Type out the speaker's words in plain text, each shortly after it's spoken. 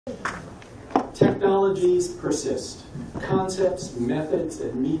Technologies persist. Concepts, methods,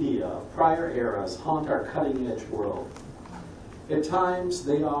 and media of prior eras haunt our cutting-edge world. At times,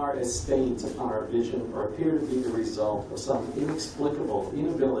 they are as stains upon our vision or appear to be the result of some inexplicable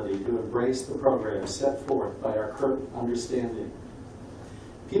inability to embrace the program set forth by our current understanding.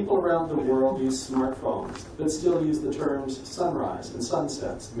 People around the world use smartphones, but still use the terms sunrise and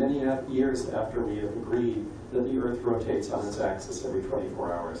sunsets many years after we have agreed that the Earth rotates on its axis every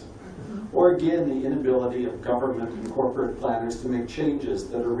 24 hours. Or again, the inability of government and corporate planners to make changes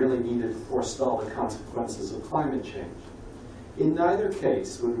that are really needed to forestall the consequences of climate change. In neither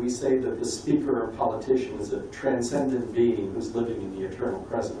case would we say that the speaker or politician is a transcendent being who's living in the eternal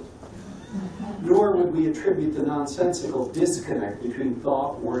present. Nor would we attribute the nonsensical disconnect between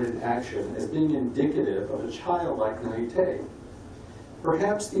thought, word, and action as being indicative of a childlike naivete.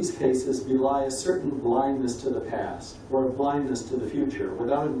 Perhaps these cases belie a certain blindness to the past, or a blindness to the future,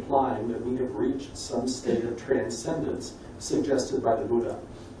 without implying that we have reached some state of transcendence suggested by the Buddha.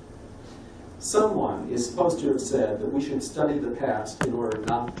 Someone is supposed to have said that we should study the past in order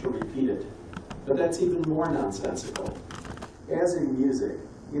not to repeat it. But that's even more nonsensical. As in music,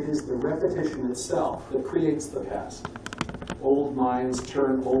 it is the repetition itself that creates the past. Old minds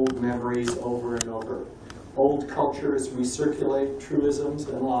turn old memories over and over. Old cultures recirculate truisms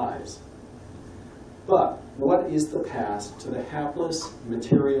and lies. But what is the past to the hapless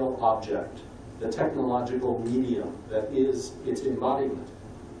material object, the technological medium that is its embodiment?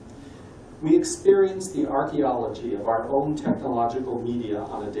 We experience the archaeology of our own technological media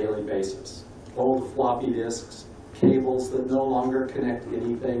on a daily basis. Old floppy disks, cables that no longer connect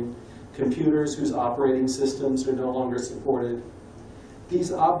anything, computers whose operating systems are no longer supported.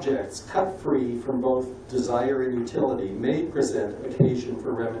 These objects, cut free from both desire and utility, may present occasion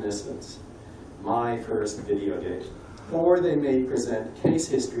for reminiscence. My first video game. Or they may present case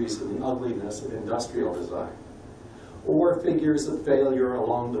histories of the ugliness of industrial design. Or figures of failure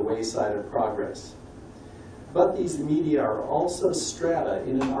along the wayside of progress. But these media are also strata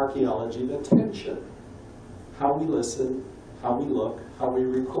in an archaeology of attention. How we listen, how we look, how we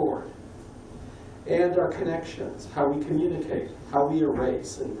record. And our connections, how we communicate, how we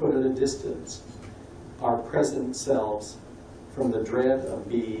erase and put at a distance our present selves from the dread of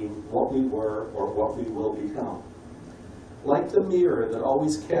being what we were or what we will become. Like the mirror that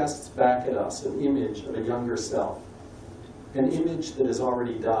always casts back at us an image of a younger self, an image that has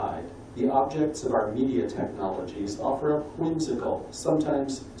already died, the objects of our media technologies offer up whimsical,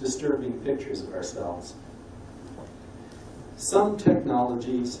 sometimes disturbing pictures of ourselves. Some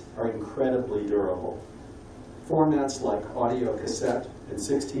technologies are incredibly durable. Formats like audio cassette and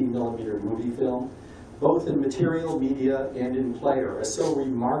 16mm movie film, both in material media and in player, are so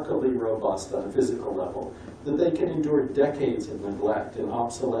remarkably robust on a physical level that they can endure decades of neglect and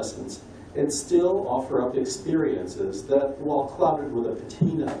obsolescence and still offer up experiences that, while clouded with a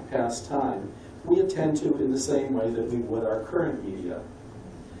patina of past time, we attend to in the same way that we would our current media.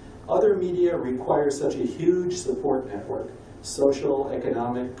 Other media require such a huge support network, social,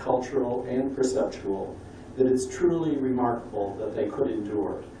 economic, cultural, and perceptual, that it's truly remarkable that they could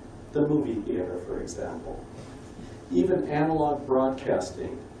endure. The movie theater, for example. Even analog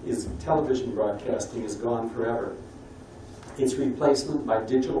broadcasting, television broadcasting, is gone forever. Its replacement by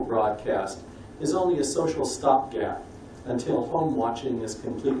digital broadcast is only a social stopgap until home watching is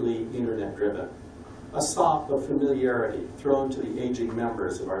completely internet-driven. A sop of familiarity thrown to the aging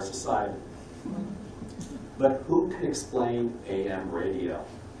members of our society. But who can explain AM radio?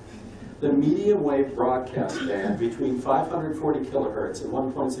 The medium wave broadcast band between 540 kilohertz and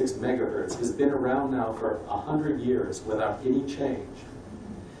 1.6 megahertz has been around now for 100 years without any change,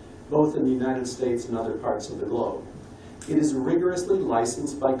 both in the United States and other parts of the globe. It is rigorously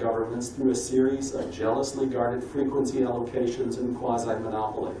licensed by governments through a series of jealously guarded frequency allocations and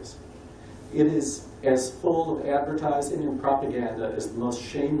quasi-monopolies. It is as full of advertising and propaganda as the most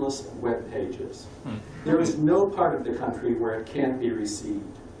shameless web pages. There is no part of the country where it can't be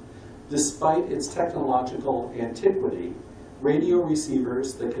received. Despite its technological antiquity, radio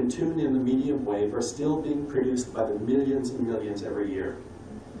receivers that can tune in the medium wave are still being produced by the millions and millions every year.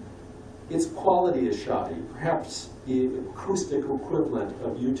 Its quality is shoddy, perhaps the acoustic equivalent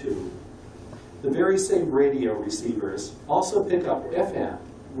of YouTube. The very same radio receivers also pick up FM,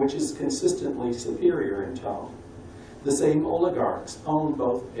 which is consistently superior in tone. The same oligarchs own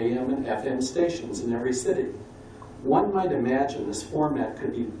both AM and FM stations in every city. One might imagine this format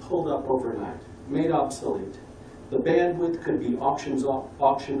could be pulled up overnight, made obsolete. The bandwidth could be auctioned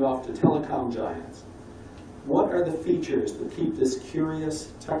off to telecom giants. What are the features that keep this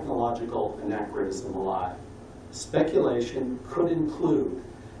curious technological anachronism alive? Speculation could include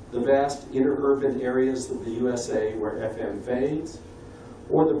the vast interurban areas of the USA where FM fades,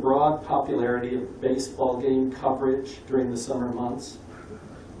 or the broad popularity of baseball game coverage during the summer months,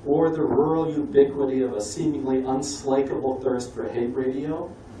 or the rural ubiquity of a seemingly unslakable thirst for hate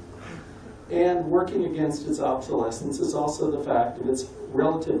radio. And working against its obsolescence is also the fact of its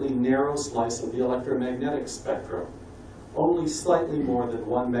relatively narrow slice of the electromagnetic spectrum, only slightly more than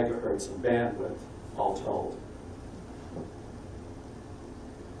 1 megahertz of bandwidth, all told.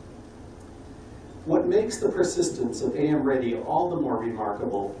 What makes the persistence of AM radio all the more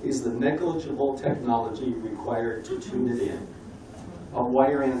remarkable is the negligible technology required to tune it in. A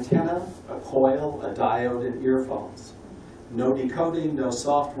wire antenna, a coil, a diode, and earphones. No decoding, no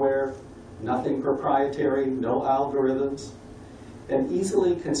software, nothing proprietary, no algorithms. An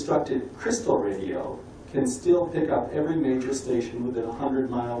easily constructed crystal radio can still pick up every major station within a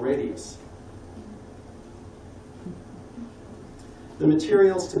 100-mile radius. The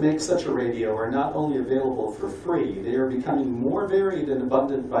materials to make such a radio are not only available for free, they are becoming more varied and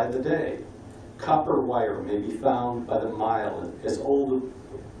abundant by the day. Copper wire may be found by the mile as old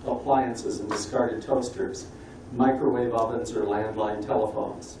appliances and discarded toasters, microwave ovens or landline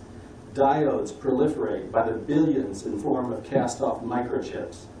telephones. Diodes proliferate by the billions in form of cast-off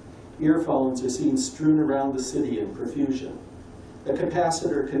microchips. Earphones are seen strewn around the city in profusion. A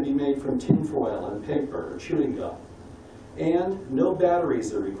capacitor can be made from tinfoil and paper or chewing gum. And no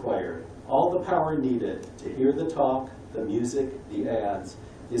batteries are required. All the power needed to hear the talk, the music, the ads,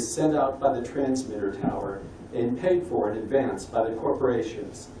 is sent out by the transmitter tower and paid for in advance by the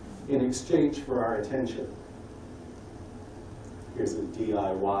corporations in exchange for our attention. Here's a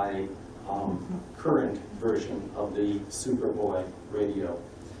DIY current version of the Superboy radio.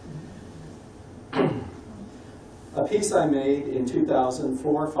 A piece I made in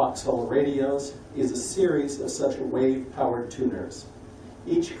 2004, Foxhole Radios, is a series of such wave-powered tuners,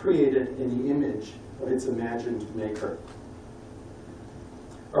 each created in the image of its imagined maker.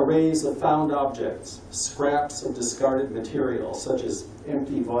 Arrays of found objects, scraps of discarded material such as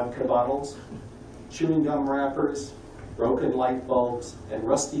empty vodka bottles, chewing gum wrappers, broken light bulbs, and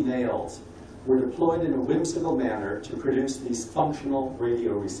rusty nails were deployed in a whimsical manner to produce these functional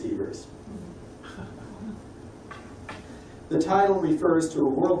radio receivers. The title refers to a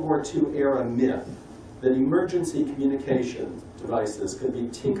World War II era myth that emergency communication devices could be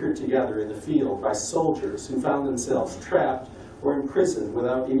tinkered together in the field by soldiers who found themselves trapped or imprisoned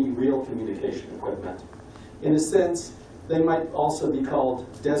without any real communication equipment. In a sense, they might also be called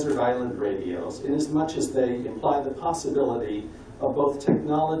desert island radios, inasmuch as they imply the possibility of both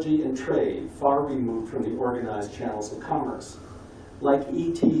technology and trade far removed from the organized channels of commerce. Like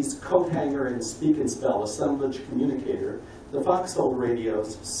E.T.'s coat hanger and speak and spell assemblage communicator, the Foxhole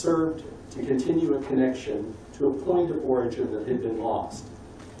radios served to continue a connection to a point of origin that had been lost,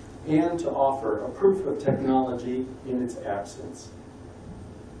 and to offer a proof of technology in its absence.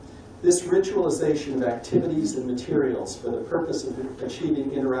 This ritualization of activities and materials for the purpose of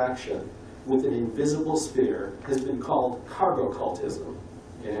achieving interaction with an invisible sphere has been called cargo cultism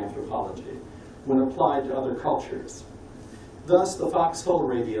in anthropology, when applied to other cultures. Thus, the Foxhole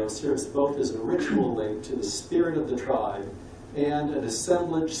radio serves both as a ritual link to the spirit of the tribe and an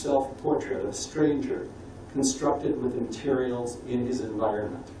assemblage self-portrait of a stranger constructed with materials in his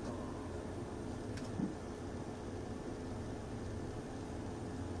environment.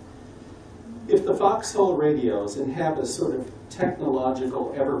 If the Foxhole radios inhabit a sort of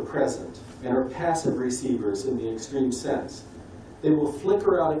technological ever-present and are passive receivers in the extreme sense, they will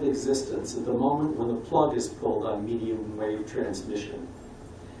flicker out of existence at the moment when the plug is pulled on medium wave transmission.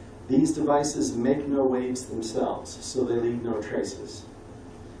 These devices make no waves themselves, so they leave no traces.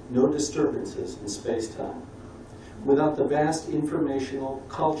 No disturbances in space-time. Without the vast informational,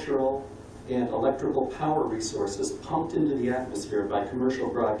 cultural, and electrical power resources pumped into the atmosphere by commercial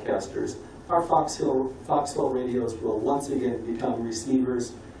broadcasters, our Foxhole radios will once again become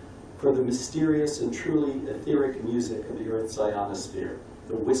receivers for the mysterious and truly etheric music of the Earth's ionosphere,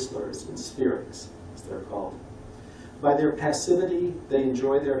 the whistlers and spirits, as they're called. By their passivity, they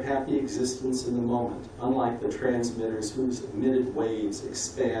enjoy their happy existence in the moment, unlike the transmitters whose emitted waves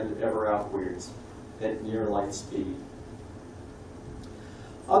expand ever outwards at near light speed.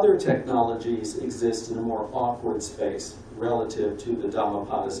 Other technologies exist in a more awkward space relative to the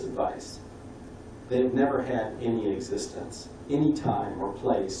Dhammapada's advice. They have never had any existence, any time or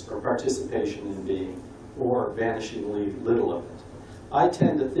place or participation in being, or vanishingly little of it. I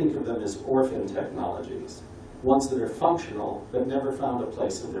tend to think of them as orphan technologies, ones that are functional but never found a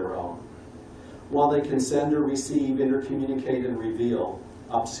place of their own. While they can send or receive, intercommunicate, and reveal,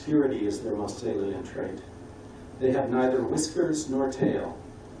 obscurity is their most salient trait. They have neither whiskers nor tail.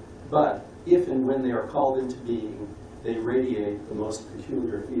 but if and when they are called into being, they radiate the most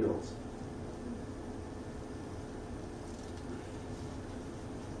peculiar fields.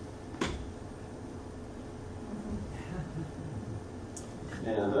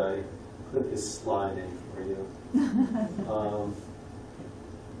 And I put this slide in for you.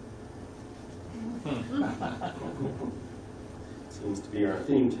 Seems to be our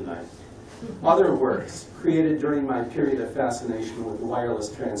theme tonight. Other works created during my period of fascination with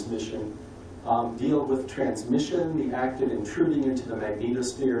wireless transmission deal with transmission, the act of intruding into the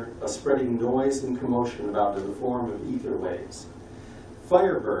magnetosphere, of spreading noise and commotion about in the form of ether waves.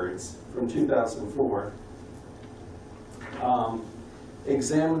 Firebirds, from 2004,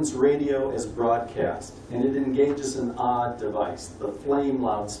 examines radio as broadcast, and it engages an odd device, the flame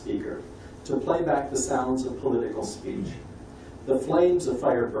loudspeaker, to play back the sounds of political speech. The flames of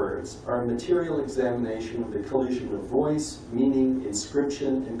Firebirds are a material examination of the collision of voice, meaning,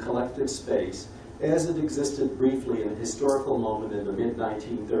 inscription, and collective space as it existed briefly in a historical moment in the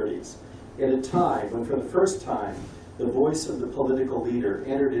mid-1930s, at a time when for the first time the voice of the political leader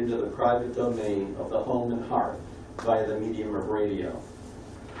entered into the private domain of the home and hearth via the medium of radio.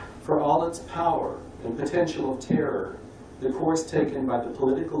 For all its power and potential of terror, the course taken by the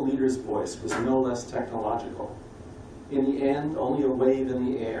political leader's voice was no less technological. In the end, only a wave in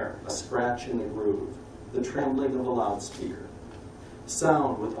the air, a scratch in a groove, the trembling of a loudspeaker.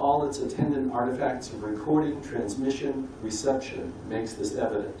 Sound, with all its attendant artifacts of recording, transmission, reception, makes this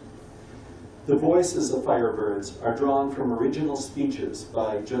evident. The voices of Firebirds are drawn from original speeches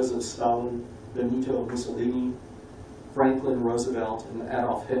by Joseph Stalin, Benito Mussolini, Franklin Roosevelt, and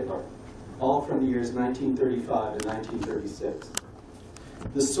Adolf Hitler, all from the years 1935 and 1936.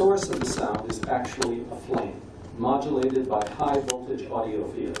 The source of the sound is actually a flame, modulated by high-voltage audio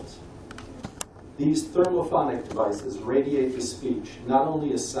fields. These thermophonic devices radiate the speech not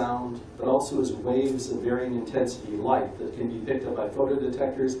only as sound, but also as waves of varying intensity light that can be picked up by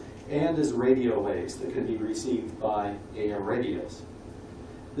photodetectors and as radio waves that can be received by AM radios.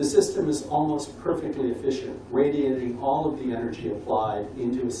 The system is almost perfectly efficient, radiating all of the energy applied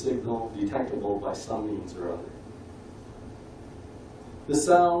into a signal detectable by some means or other. The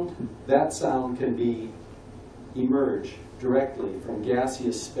sound, that sound can emerge directly from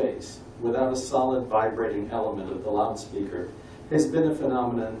gaseous space without a solid vibrating element of the loudspeaker has been a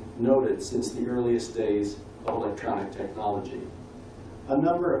phenomenon noted since the earliest days of electronic technology. A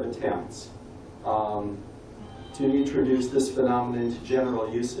number of attempts to introduce this phenomenon into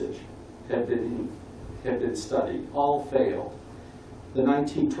general usage have been studied. All failed. The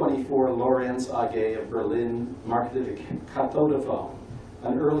 1924 Lorenz AG of Berlin marketed a cathodophone,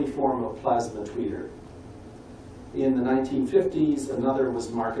 an early form of plasma tweeter. In the 1950s, another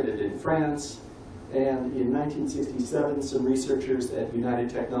was marketed in France, and in 1967, some researchers at United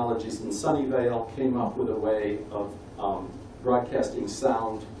Technologies in Sunnyvale came up with a way of broadcasting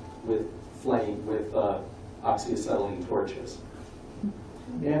sound with oxyacetylene torches.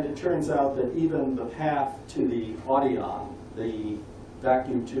 And it turns out that even the path to the Audion, the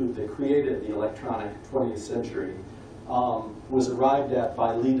vacuum tube that created the electronic 20th century, was arrived at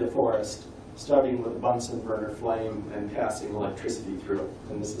by Lee DeForest, starting with a Bunsen burner flame and passing electricity through it.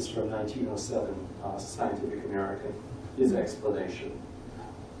 And this is from 1907, Scientific American, his explanation.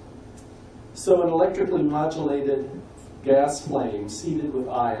 So an electrically modulated gas flame seeded with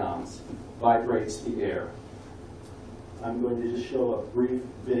ions vibrates the air. I'm going to just show a brief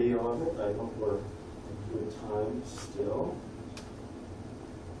video of it. I hope we're in good time still.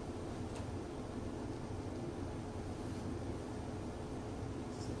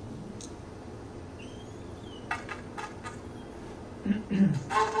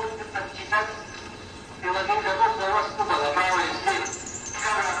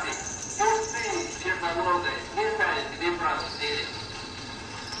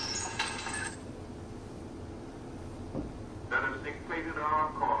 That has dictated our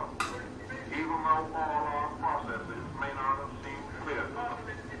course, even though all our processes may not have seemed clear to us.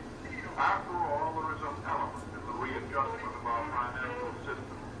 After all, there is an element in the readjustment of our financial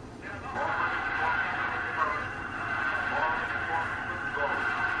system. More important than current, more important than gold.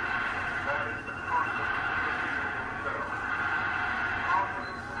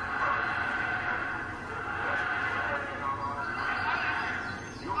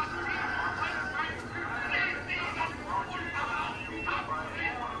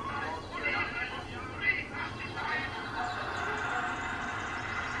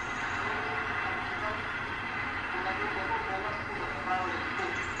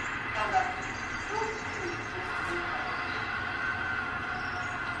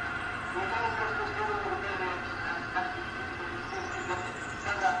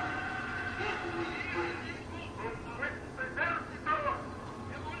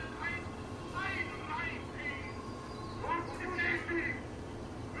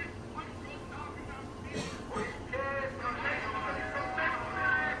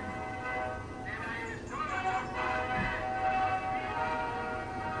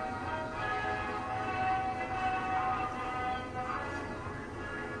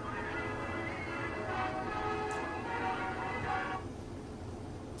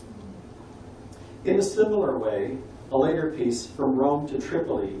 In a similar way, a later piece, From Rome to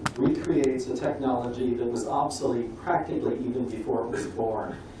Tripoli, recreates a technology that was obsolete practically even before it was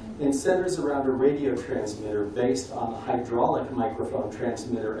born, and centers around a radio transmitter based on the hydraulic microphone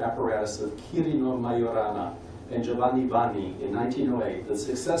transmitter apparatus of Quirino Majorana and Giovanni Vanni in 1908 that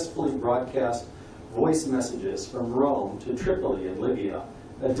successfully broadcast voice messages from Rome to Tripoli in Libya,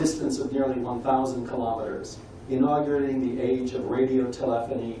 a distance of nearly 1,000 kilometers, inaugurating the age of radio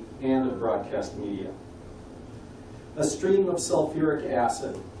telephony and of broadcast media. A stream of sulfuric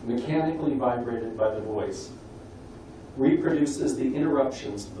acid, mechanically vibrated by the voice, reproduces the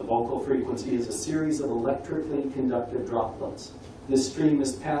interruptions of the vocal frequency as a series of electrically conductive droplets. This stream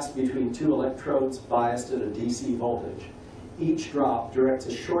is passed between two electrodes biased at a DC voltage. Each drop directs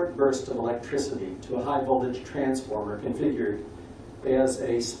a short burst of electricity to a high voltage transformer configured as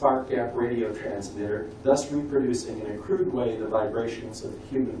a spark gap radio transmitter, thus reproducing in a crude way the vibrations of the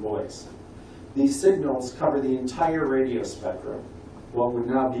human voice. These signals cover the entire radio spectrum, what would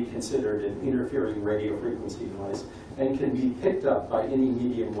now be considered an interfering radio frequency noise, and can be picked up by any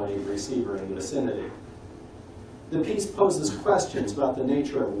medium wave receiver in the vicinity. The piece poses questions about the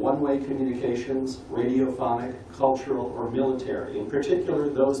nature of one-way communications, radiophonic, cultural, or military, in particular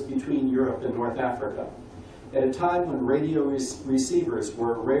those between Europe and North Africa, at a time when radio receivers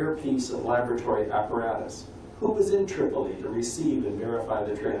were a rare piece of laboratory apparatus. Who was in Tripoli to receive and verify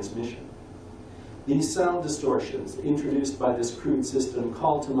the transmission? These sound distortions introduced by this crude system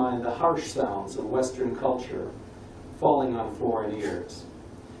call to mind the harsh sounds of Western culture falling on foreign ears.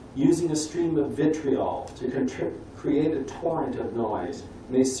 Using a stream of vitriol to create a torrent of noise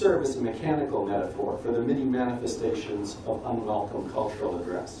may serve as a mechanical metaphor for the many manifestations of unwelcome cultural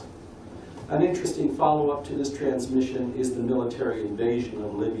address. An interesting follow-up to this transmission is the military invasion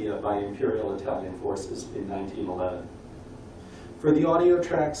of Libya by Imperial Italian forces in 1911. For the audio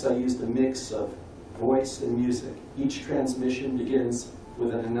tracks, I used a mix of voice and music. Each transmission begins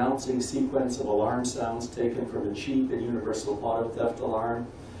with an announcing sequence of alarm sounds taken from a cheap and universal auto theft alarm.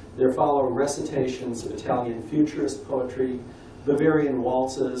 There follow recitations of Italian futurist poetry, Bavarian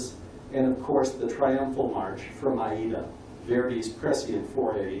waltzes, and of course the triumphal march from Aida, Verdi's prescient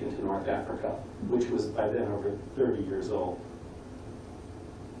foray into North Africa, which was by then over 30 years old.